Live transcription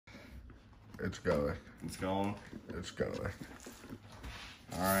It's going. It's going? It's going.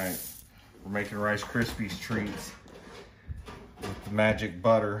 Alright. We're making Rice Krispies treats with the magic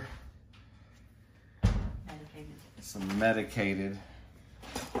butter. Medicated. Some medicated.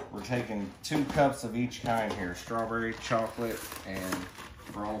 We're taking 2 cups of each kind here. Strawberry, chocolate, and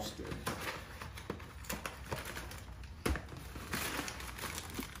frosted.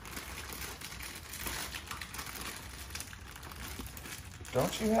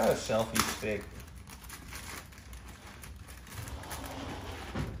 Don't you have a selfie stick?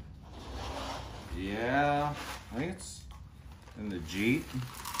 Yeah, I think it's in the Jeep.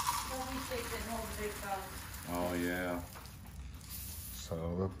 Selfie stick that holds the big phone. Oh yeah. Son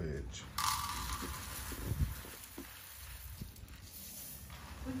of a bitch.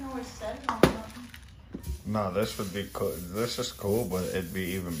 We can always set it on something. No, this would be cool. This is cool, but it'd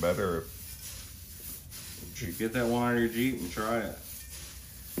be even better if You get that one out of your Jeep and try it.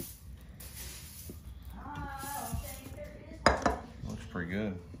 I don't think there is one. Looks pretty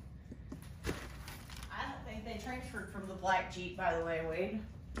good. I don't think they transferred from the black Jeep, by the way, Wade.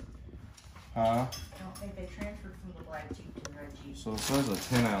 Huh? I don't think they transferred from the black Jeep to the red Jeep. So it says a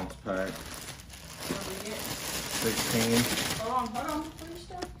 10-ounce pack. What did we get? 16. Hold on, please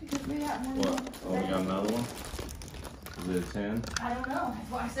stop, because we got more What? than Oh, you got another one? Is it a 10? I don't know,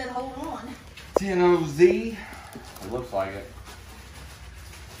 that's why I said hold on. 10 OZ. It looks like it.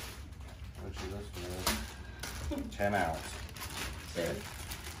 Which is this one? 10 ounce. Okay.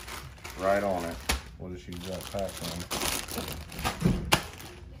 Right on it. What does she got pack on?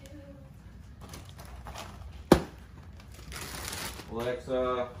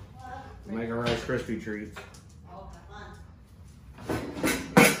 Alexa, making Rice Krispie treats. Oh, have fun.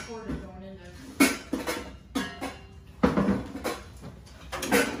 Cord is going into.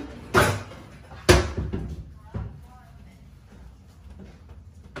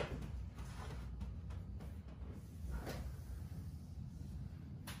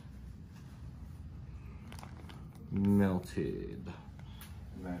 Melted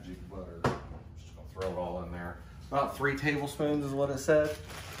magic butter. Just gonna throw it all in there. About 3 tablespoons is what it said.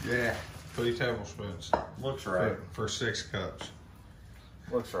 yeah, 3 tablespoons Looks right. for 6 cups.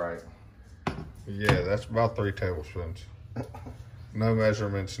 Looks right. Yeah, that's about 3 tablespoons. No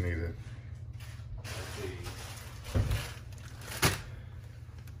measurements needed.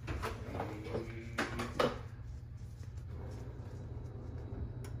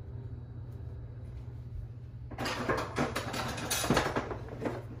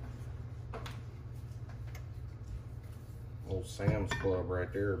 Old Sam's Club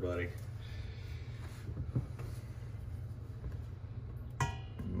right there, buddy.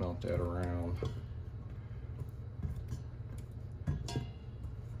 Melt that around.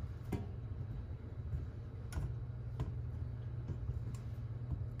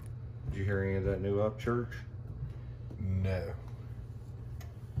 Did you hear any of that new Upchurch? No.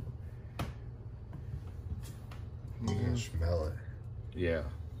 You can smell it. Yeah.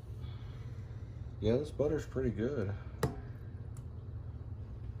 Yeah, this butter's pretty good.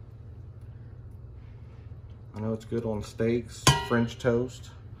 I know it's good on steaks, French toast,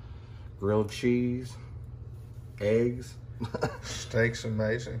 grilled cheese, eggs. Steak's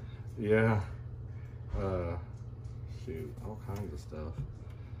amazing. Yeah. Shoot, all kinds of stuff.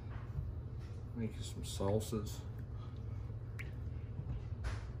 Make you some salsas.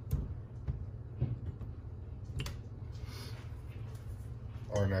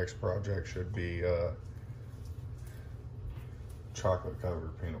 Our next project should be chocolate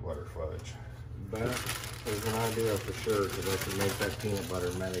covered peanut butter fudge. That is an idea for sure, because I can make that peanut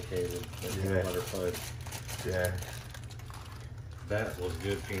butter medicated, that Yeah. peanut butter fudge. Yeah. That was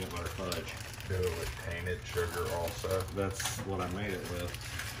good peanut butter fudge. Do it with tainted sugar also. That's what I made it with.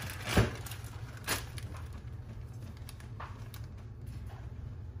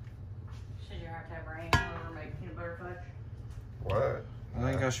 Should you have to have rain in order to make peanut butter fudge? What?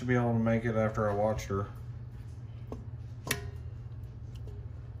 I think I should be able to make it after I watched her.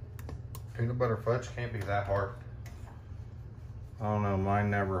 Peanut butter fudge can't be that hard. I don't know,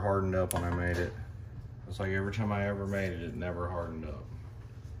 mine never hardened up when I made it. It's like every time I ever made it, it never hardened up.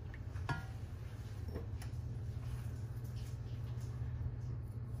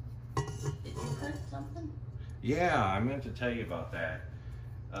 Did you cook something? Yeah, I meant to tell you about that.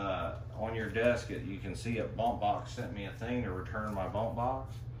 On your desk, you can see a bump box sent me a thing to return my bump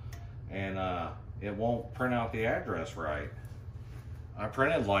box, and it won't print out the address right. I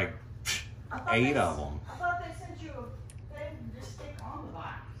printed like 8 of them. I thought they sent you a thing to just stick on the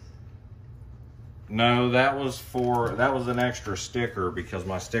box. No, that was an extra sticker because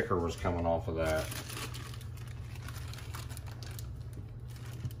my sticker was coming off of that.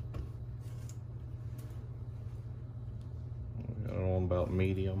 about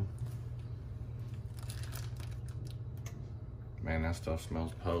medium. Man, that stuff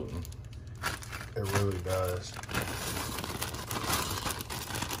smells potent. It really does.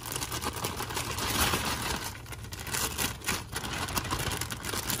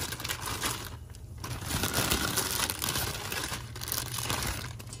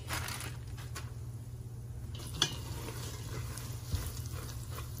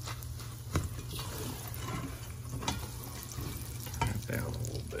 Down a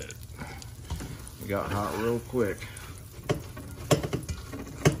little bit. It got hot real quick.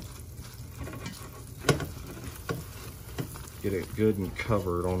 Get it good and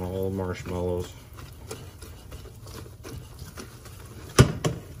covered on all the marshmallows.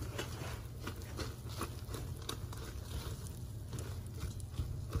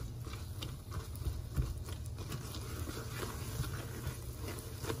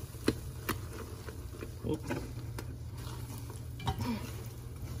 Oop.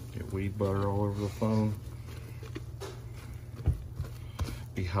 Get weed butter all over the phone.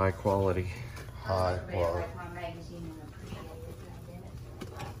 Be high quality. High quality.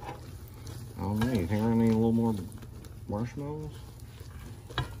 Oh man, you think we're gonna need a little more marshmallows?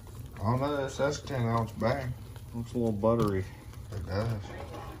 I don't know, that's a 10-ounce bag. Looks a little buttery. It does.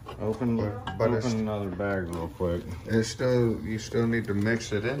 Open But another bag real quick. you still need to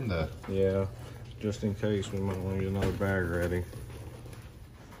mix it in though. Yeah, just in case we might want to get another bag ready.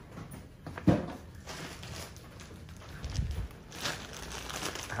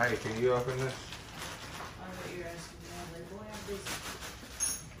 Hey, can you open this?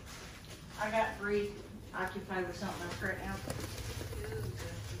 I got 3 occupied with something else right now.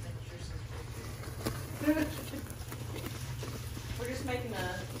 We're just making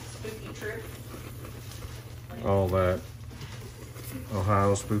a spooky trip. All that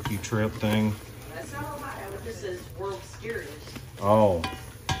Ohio spooky trip thing. That's not Ohio, this is World Scariest. Oh.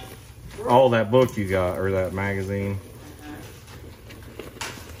 Oh, that book you got, or that magazine.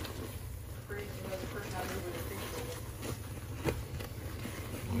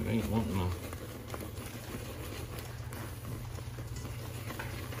 It ain't wanting to.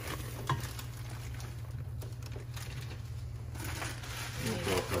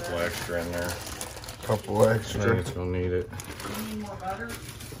 Throw a couple extra in there. Couple I extra. think it's gonna need it. You need more butter?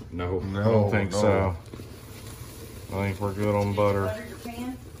 No, I No, don't think no. so. I think we're good on butter. Butter your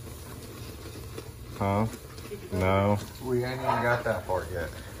pan? Huh? No. We ain't even got that far yet.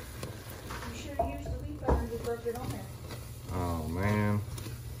 You should have used the wheat butter and just rubbed it on there. Oh man.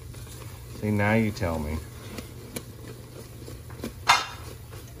 See, now you tell me.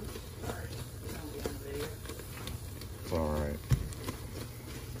 It's alright.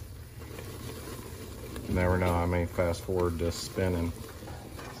 You never know, I may fast forward this spinning.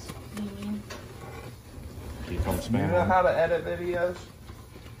 Keep on You spinning. know how to edit videos?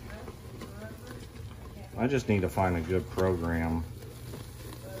 I just need to find a good program.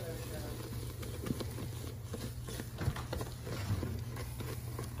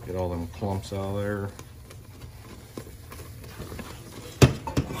 Get all them clumps out of there.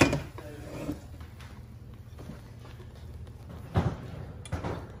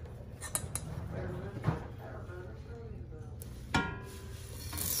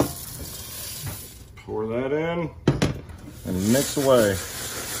 Pour that in and mix away.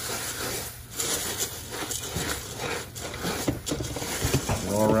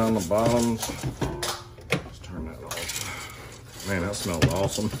 Go around the bottoms. Let's turn that off. Man, that smells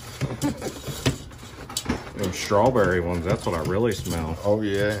awesome. Those strawberry ones, that's what I really smell. Oh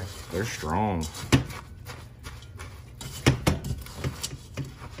yeah. They're strong.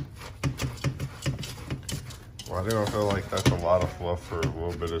 Why do I feel like that's a lot of fluff for a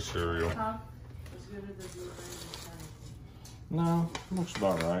little bit of cereal? Huh? As good as the blueberries and No, looks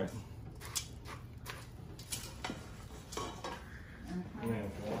about right. Yeah,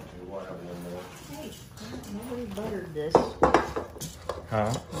 if you want to, we'll have a little more. Hey, nobody buttered this.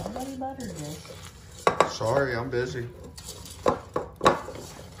 Huh? Nobody buttered this. Sorry, I'm busy.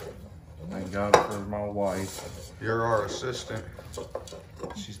 Thank God for my wife. You're our assistant.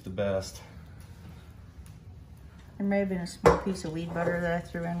 She's the best. There may have been a small piece of weed butter that I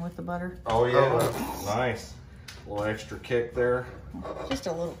threw in with the butter. Oh yeah, nice. A little extra kick there. Just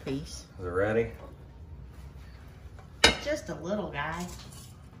a little piece. Is it ready? Just a little guy.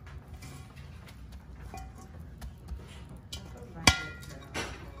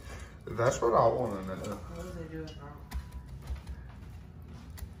 That's what I want to know. What are they doing wrong?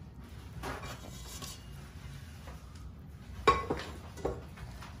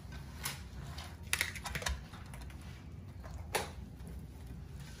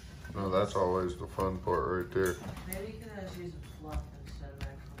 No, that's always the fun part right there. Maybe because I was using fluff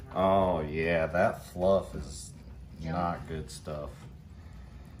Oh yeah, that fluff is Yum. not good stuff.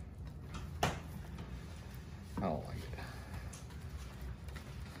 I don't like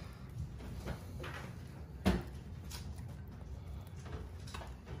it.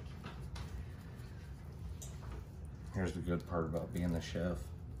 Here's the good part about being the chef.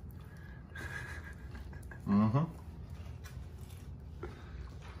 Mm-hmm.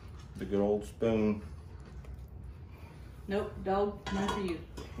 The good old spoon. Nope, dog, none for you.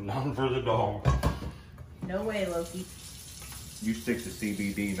 None for the dog. No way, Loki. You stick to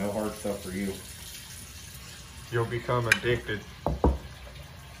CBD, no hard stuff for you. You'll become addicted.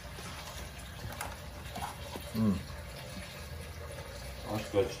 Mm. That's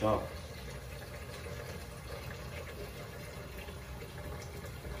good stuff.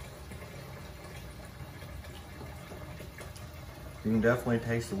 You can definitely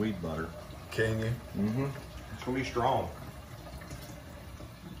taste the wheat butter. Can you? Mm-hmm. It's gonna be strong.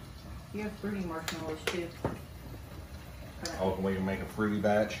 You have fruity marshmallows too. Oh, we can make a fruity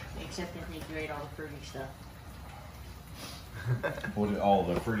batch. Except I think you ate all the fruity stuff. Put all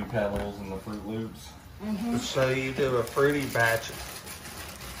the fruity pebbles and the Fruit Loops. Mm-hmm. So you do a fruity batch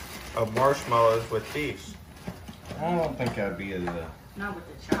of marshmallows with these. I don't think that'd be as Not with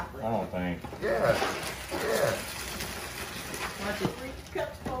the chocolate. I don't think. Yeah, yeah. Watch it. 3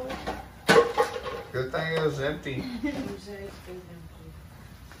 cups full. Good thing it was empty.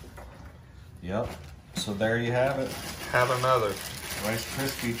 Yep. So there you have it. Have another. Rice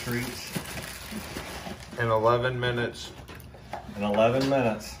Krispy treats In 11 minutes. in 11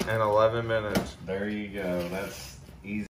 minutes. In 11 minutes. There you go. That's easy.